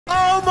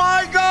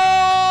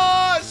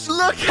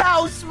Look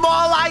how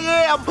small I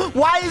am.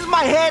 Why is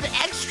my head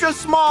extra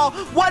small?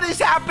 What is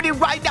happening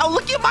right now?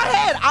 Look at my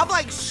head. I'm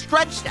like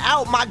stretched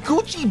out. My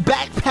Gucci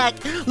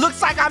backpack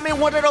looks like I'm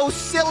in one of those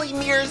silly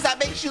mirrors that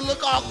makes you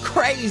look all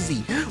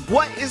crazy.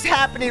 What is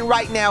happening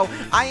right now?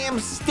 I am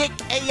Stick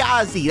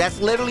AyeYahZee. That's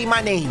literally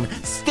my name.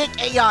 Stick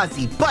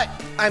AyeYahZee. But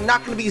I'm not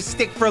going to be a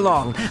stick for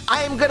long.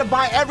 I am going to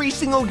buy every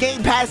single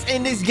game pass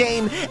in this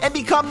game and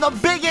become the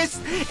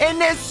biggest in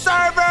this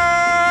server.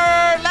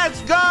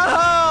 Let's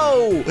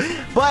go.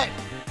 But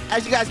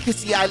as you guys can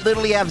see, I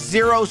literally have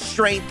 0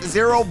 strength,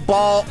 0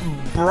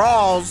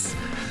 brawls,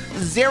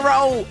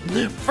 0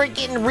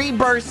 freaking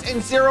rebirths,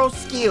 and 0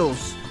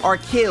 skills or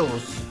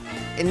kills.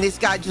 And this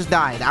guy just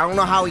died. I don't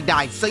know how he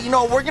died. So, you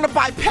know, we're going to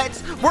buy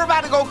pets. We're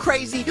about to go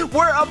crazy.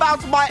 We're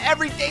about to buy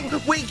everything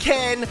we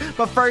can.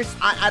 But first,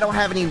 I don't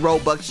have any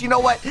Robux. You know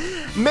what?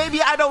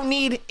 Maybe I don't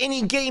need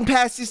any game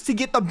passes to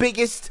get the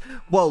biggest.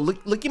 Whoa,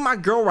 look at my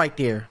girl right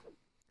there.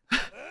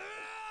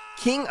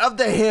 King of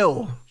the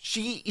Hill.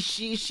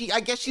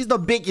 I guess she's the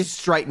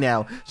biggest right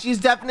now. She's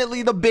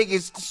definitely the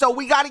biggest. So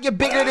we got to get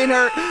bigger than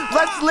her.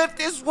 Let's lift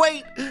this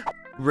weight.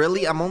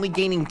 Really? I'm only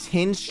gaining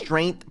 10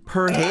 strength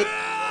per hit?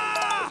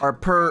 Or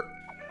per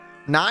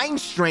 9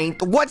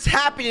 strength? What's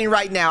happening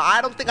right now?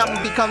 I don't think I'm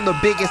gonna become the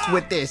biggest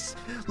with this.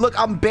 Look,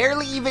 I'm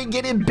barely even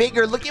getting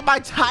bigger. Look at my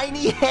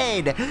tiny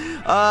head.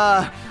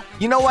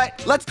 You know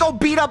what? Let's go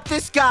beat up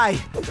this guy.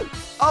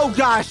 Oh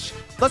gosh.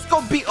 Let's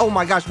go beat. Oh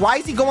my gosh. Why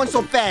is he going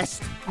so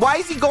fast? Why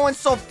is he going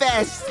so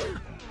fast?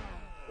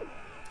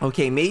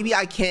 Okay, maybe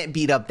I can't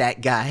beat up that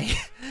guy.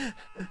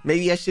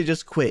 Maybe I should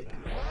just quit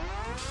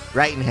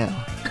right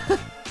now.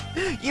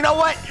 You know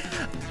what?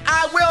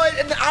 I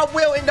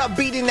will end up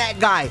beating that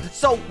guy.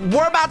 So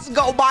we're about to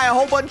go buy a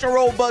whole bunch of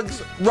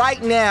Robux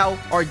right now,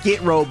 or get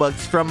Robux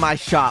from my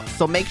shop.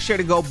 So make sure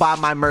to go buy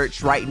my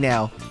merch right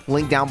now.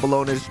 Link down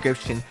below in the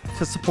description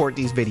to support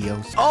these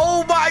videos.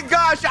 Oh my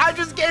gosh, I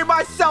just gave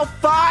myself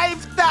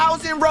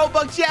 5,000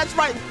 Robux. Yeah, that's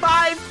right,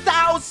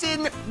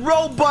 5,000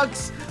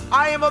 Robux.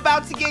 I am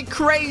about to get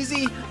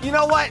crazy. You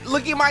know what?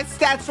 Look at my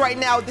stats right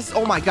now.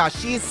 Oh my gosh,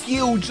 she is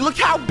huge. Look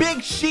how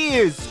big she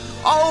is.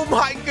 Oh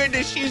my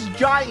goodness, she's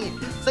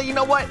giant. So you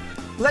know what?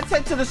 Let's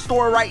head to the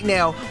store right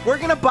now. We're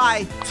gonna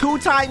buy 2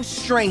 times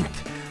strength.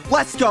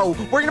 Let's go.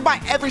 We're gonna buy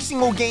every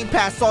single game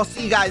pass. So I'll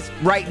see you guys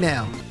right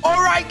now.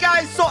 All right,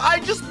 guys. So I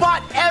just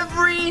bought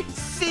every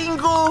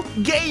single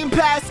game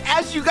pass.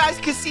 As you guys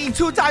can see,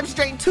 2 times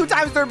strength, 2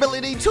 times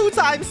durability, 2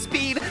 times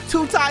speed,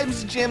 2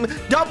 times gym,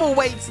 double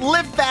weights,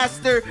 live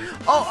faster,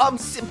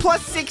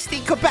 plus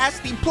 60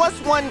 capacity, plus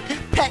 1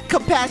 pet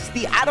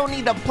capacity. I don't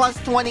need a plus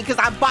 20 because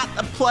I bought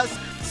the plus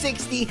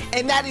 60,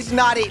 and that is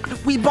not it.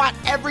 We bought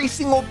every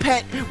single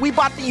pet. We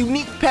bought the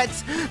unique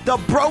pets, the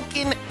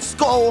broken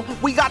skull.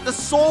 We got the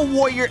soul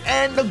warrior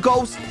and the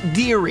ghost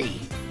deer.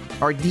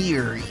 I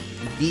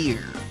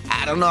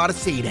don't know how to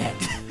say that.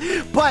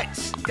 But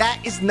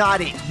that is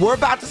not it. We're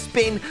about to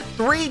spend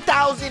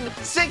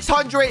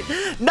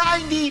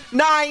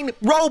 3,699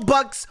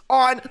 Robux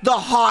on the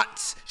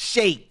hot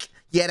shake.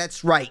 Yeah,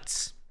 that's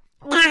right.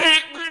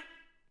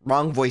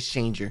 Wrong voice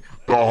changer.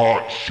 The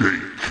hot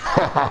shake.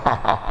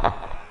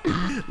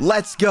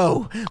 Let's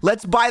go.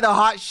 Let's buy the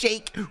hot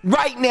shake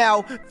right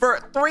now for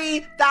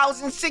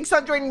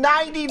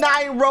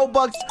 3,699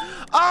 Robux.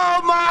 Oh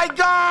my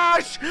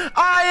gosh,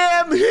 I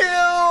am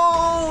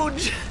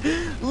huge.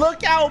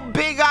 Look how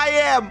big I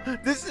am.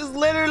 This is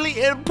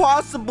literally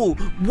impossible.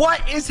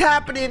 What is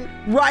happening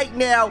right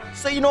now?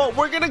 So you know what?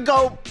 We're gonna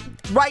go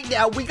right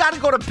now. We gotta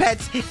go to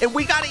pets, and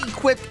we gotta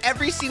equip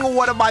every single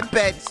one of my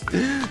pets.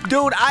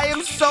 Dude, I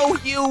am so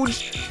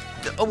huge.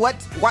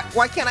 What?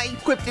 Why can't I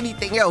equip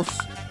anything else?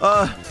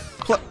 I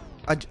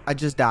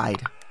just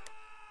died.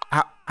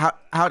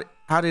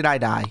 How did I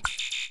die?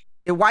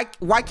 And why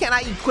can't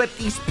I equip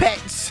these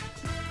pets?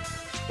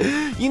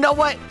 You know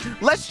what?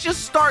 Let's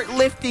just start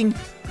lifting.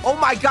 Oh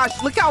my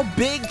gosh, look how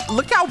big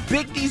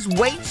these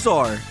weights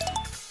are.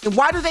 And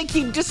why do they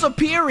keep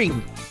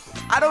disappearing?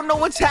 I don't know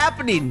what's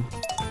happening.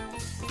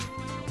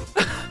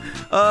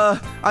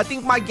 I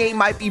think my game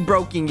might be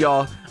broken,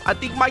 y'all. I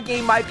think my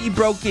game might be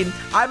broken.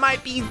 I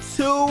might be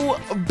too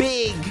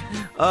big.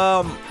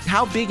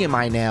 How big am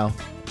I now?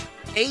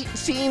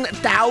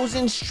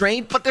 18,000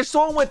 strength, but there's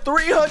someone with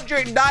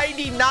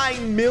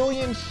 399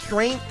 million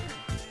strength.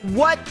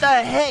 What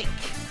the heck?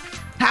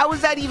 How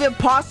is that even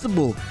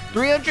possible?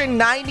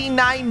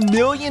 399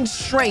 million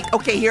strength.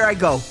 Okay, here I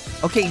go.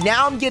 Okay,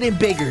 now I'm getting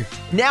bigger.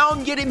 Now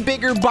I'm getting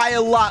bigger by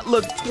a lot.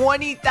 Look,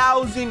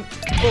 20,000.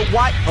 But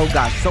why? Oh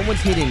gosh,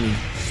 someone's hitting me.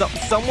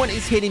 Someone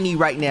is hitting me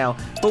right now.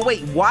 But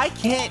wait, why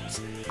can't...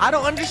 I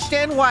don't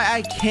understand why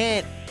I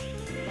can't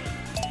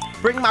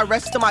bring my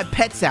rest of my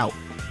pets out.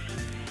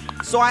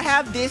 So I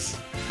have this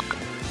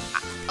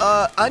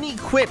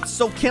unequipped.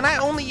 So can I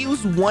only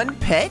use 1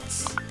 pet?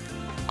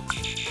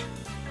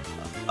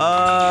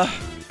 I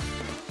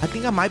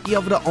think I might be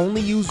able to only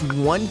use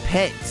 1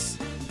 pet.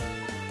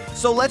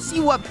 So let's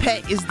see what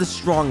pet is the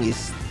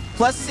strongest.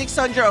 Plus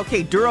 600,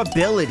 okay,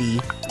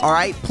 durability. All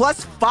right,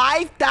 plus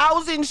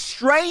 5,000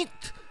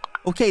 strength.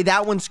 Okay,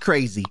 that one's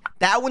crazy.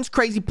 That one's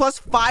crazy. Plus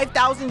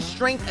 5,000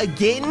 strength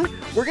again.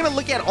 We're gonna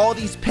look at all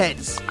these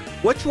pets.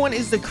 Which one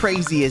is the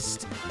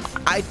craziest?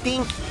 I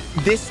think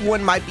this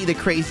one might be the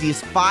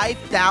craziest.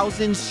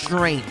 5,000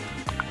 strength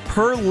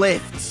per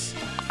lift.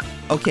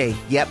 Okay,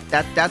 yep,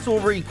 that's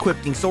what we're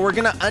equipping. So we're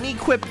gonna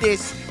unequip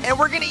this, and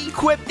we're gonna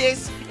equip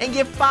this and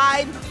get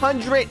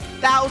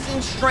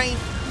 500,000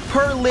 strength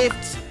per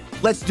lift.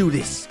 Let's do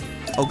this.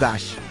 Oh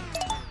gosh.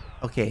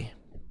 Okay,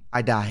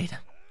 I died.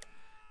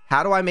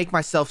 How do I make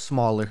myself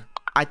smaller?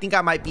 I think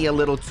I might be a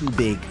little too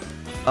big.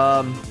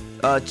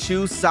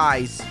 Choose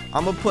size.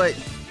 I'm gonna put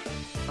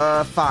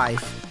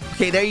 5.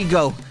 Okay, there you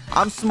go.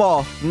 I'm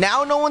small.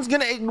 Now no one's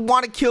gonna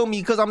want to kill me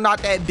because I'm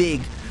not that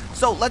big.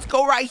 So let's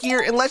go right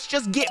here and let's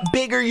just get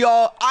bigger,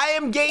 y'all.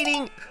 I'm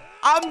gaining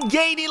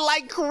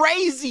like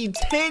crazy.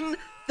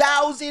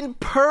 10,000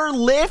 per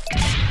lift.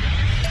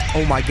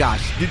 Oh my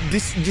gosh,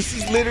 this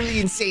is literally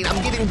insane. I'm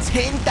getting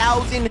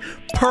 10,000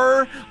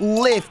 per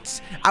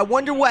lift. I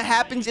wonder what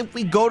happens if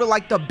we go to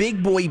like the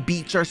big boy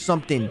beach or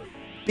something.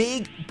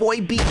 Big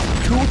boy beach,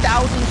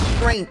 2,000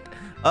 strength.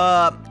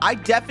 I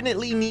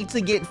definitely need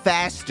to get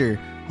faster.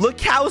 Look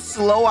how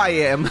slow I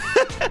am.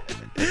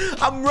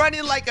 I'm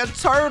running like a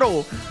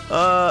turtle.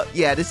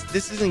 Yeah, this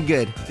isn't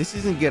good. This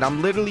isn't good.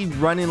 I'm literally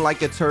running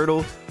like a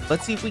turtle.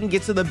 Let's see if we can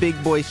get to the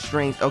big boy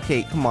strength.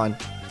 Okay, come on.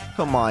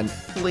 Come on,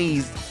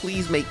 please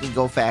make me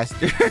go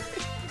faster.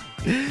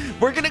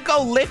 We're gonna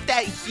go lift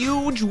that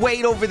huge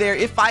weight over there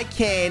if I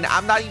can.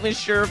 I'm not even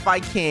sure if I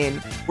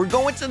can. We're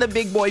going to the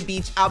big boy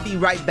beach. I'll be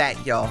right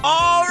back, y'all.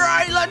 All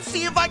right, let's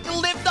see if I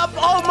can lift up.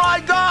 Oh my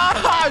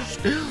gosh,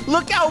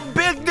 look how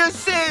big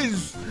this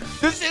is.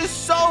 This is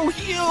so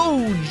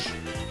huge.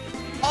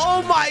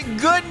 Oh my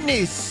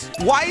goodness,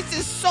 why is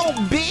this so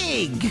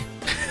big?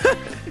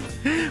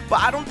 But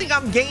I don't think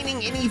I'm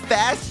gaining any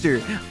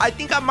faster. I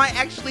think I might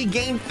actually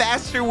gain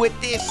faster with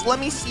this. Let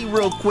me see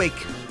real quick.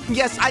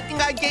 Yes, I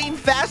think I gain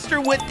faster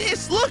with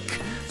this. Look.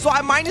 So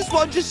I might as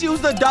well just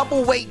use the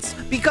double weights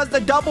because the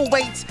double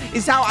weights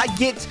is how I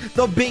get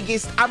the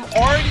biggest. I'm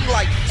already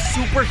like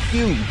super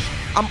huge.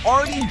 I'm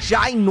already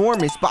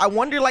ginormous, but I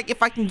wonder like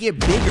if I can get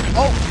bigger.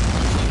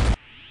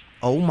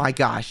 Oh my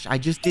gosh, I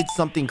just did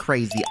something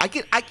crazy. I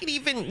can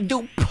even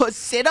do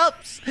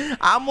sit-ups.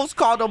 I almost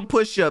called them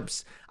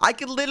push-ups. I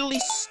can literally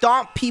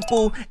stomp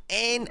people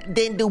and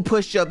then do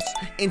push-ups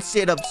and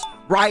sit-ups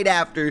right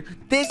after.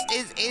 This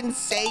is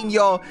insane,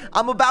 y'all.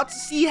 I'm about to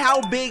see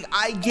how big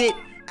I get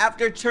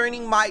after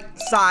turning my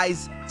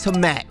size to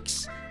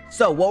max.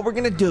 So what we're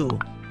gonna do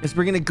is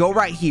we're gonna go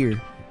right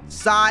here.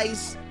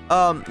 Size,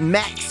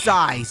 max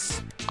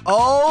size.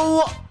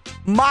 Oh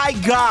my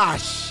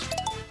gosh.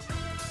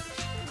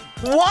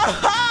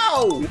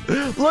 Wow!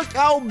 Look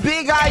how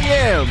big I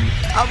am.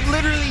 I'm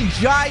literally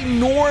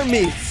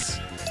ginormous.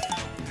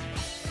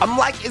 I'm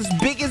like as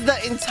big as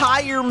the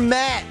entire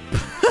map.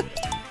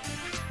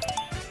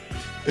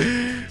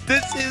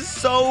 This is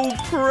so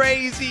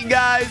crazy,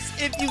 guys.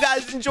 If you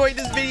guys enjoyed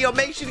this video,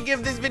 make sure to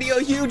give this video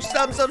a huge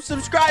thumbs up.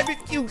 Subscribe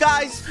if you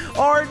guys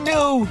are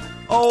new.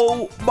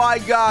 Oh my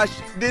gosh,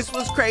 this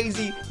was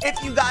crazy.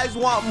 If you guys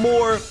want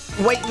more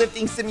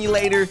weightlifting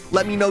simulator,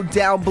 let me know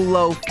down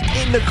below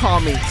in the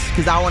comments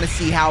because I want to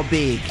see how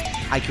big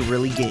I can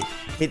really get.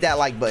 Hit that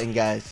like button, guys.